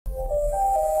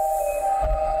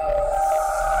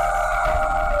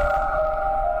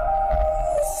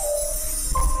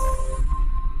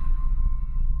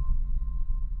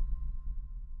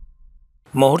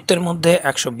মুহূর্তের মধ্যে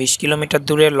 ১২০ কিলোমিটার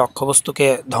দূরের লক্ষ্যবস্তুকে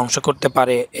ধ্বংস করতে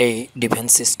পারে এই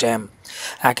ডিফেন্স সিস্টেম।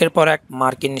 একের পর এক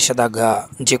মার্কিন নিষেধাজ্ঞা,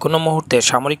 যেকোনো মুহূর্তে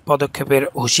সামরিক পদক্ষেপের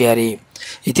হুঁশিয়ারি।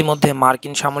 ইতিমধ্যে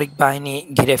মার্কিন সামরিক বাহিনী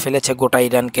ঘিরে ফেলেছে গোটা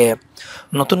ইরানকে।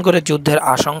 নতুন করে যুদ্ধের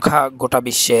আশঙ্কা গোটা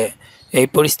বিশ্বে। এই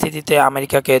পরিস্থিতিতে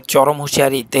আমেরিকাকে চরম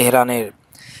হুঁশিয়ারি তেহরানের।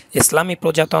 ইসলামী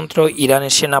প্রজাতন্ত্র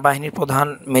ইরানের সেনাবাহিনীর প্রধান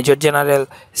major general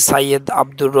Syed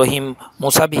Abdur Rahim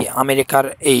Musavi আমেরিকার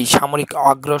এই সামরিক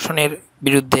আগ্রাসনের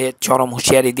বিরুদ্ধে চরম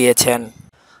হুঁশিয়ারি দিয়েছেন।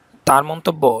 তার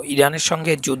মন্তব্য, ইরানের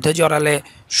সঙ্গে যুদ্ধে জড়ালে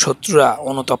শত্রুরা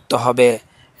অনুতপ্ত হবে।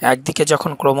 একদিকে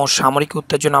যখন ক্রমশ সামরিক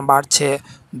উত্তেজনা বাড়ছে,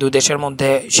 দুদেশের মধ্যে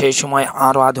সেই সময়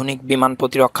আরও আধুনিক বিমান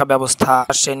প্রতিরক্ষা ব্যবস্থা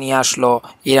নিয়ে আসলো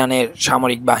ইরানের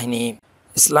সামরিক বাহিনী।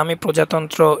 ইসলামী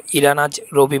প্রজাতন্ত্র ইরান আজ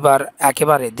রবিবার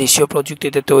একেবারে দেশীয়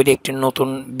প্রযুক্তিতে তৈরি একটি নতুন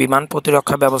বিমান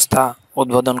প্রতিরক্ষা ব্যবস্থা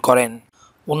উদ্বোধন করেন।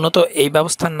 উন্নত এই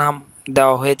ব্যবস্থার নাম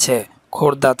দেওয়া হয়েছে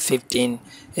খোরদাদ 15।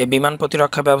 এই বিমান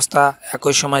প্রতিরক্ষা ব্যবস্থা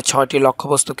একই সময় 6টি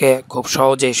লক্ষ্যবস্তুকে খুব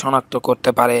সহজেই শনাক্ত করতে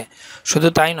পারে। শুধু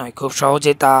তাই নয়, খুব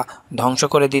সহজেই তা ধ্বংস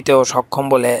করে দিতেও সক্ষম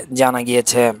বলে জানা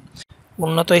গিয়েছে।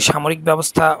 উন্নত এই সামরিক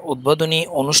ব্যবস্থা উদ্বোধনী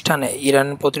অনুষ্ঠানে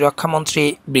ইরানের প্রতিরক্ষামন্ত্রী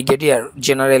ব্রিগেডিয়ার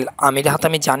জেনারেল আমির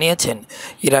হাতামি জানিয়েছেন,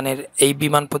 ইরানের এই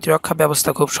বিমান প্রতিরক্ষা ব্যবস্থা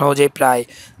খুব সহজেই প্রায়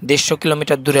 150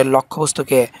 কিলোমিটার দূরের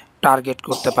লক্ষ্যবস্তুকে টার্গেট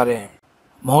করতে পারে।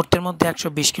 মুহূর্তের মধ্যে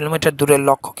 120 কিলোমিটার দূরের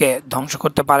লক্ষ্যকে ধ্বংস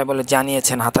করতে পারে বলে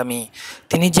জানিয়েছেন হাতামি।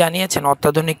 তিনি জানিয়েছেন,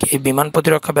 অত্যাধুনিক এই বিমান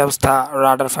প্রতিরক্ষা ব্যবস্থা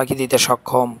রাডার ফাঁকি দিতে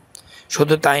সক্ষম।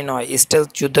 শুধু তাই নয়, স্টেলথ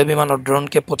যুদ্ধবিমান ও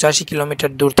ড্রোনকে 85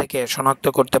 কিলোমিটার দূর থেকে শনাক্ত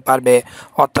করতে পারবে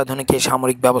অত্যাধুনিক এই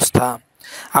সামরিক ব্যবস্থা।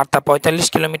 আর তা 45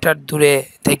 কিলোমিটার দূরে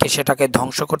থেকে সেটাকে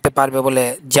ধ্বংস করতে পারবে বলে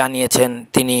জানিয়েছেন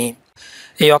তিনি।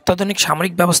 এই অত্যাধুনিক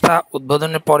সামরিক ব্যবস্থা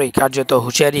উদ্বোধনের পরেই কার্যত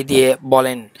হুঁশিয়ারি দিয়ে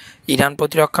বলেন, ইরান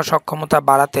প্রতিরক্ষা সক্ষমতা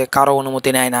বাড়াতে কারো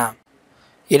অনুমতি নেয় না।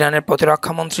 ইরানের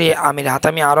প্রতিরক্ষামন্ত্রী আমির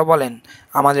হাতামি আরও বলেন,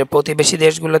 আমাদের প্রতিবেশী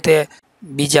দেশগুলোতে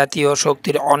বিজাতীয়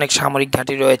শক্তির অনেক সামরিক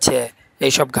ঘাঁটি রয়েছে।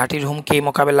 এইসব ঘাঁটির হুমকি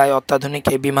মোকাবেলায় অত্যাধুনিক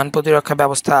এই বিমান প্রতিরক্ষা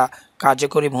ব্যবস্থা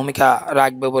কার্যকরী ভূমিকা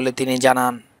রাখবে বলে তিনি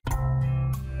জানান।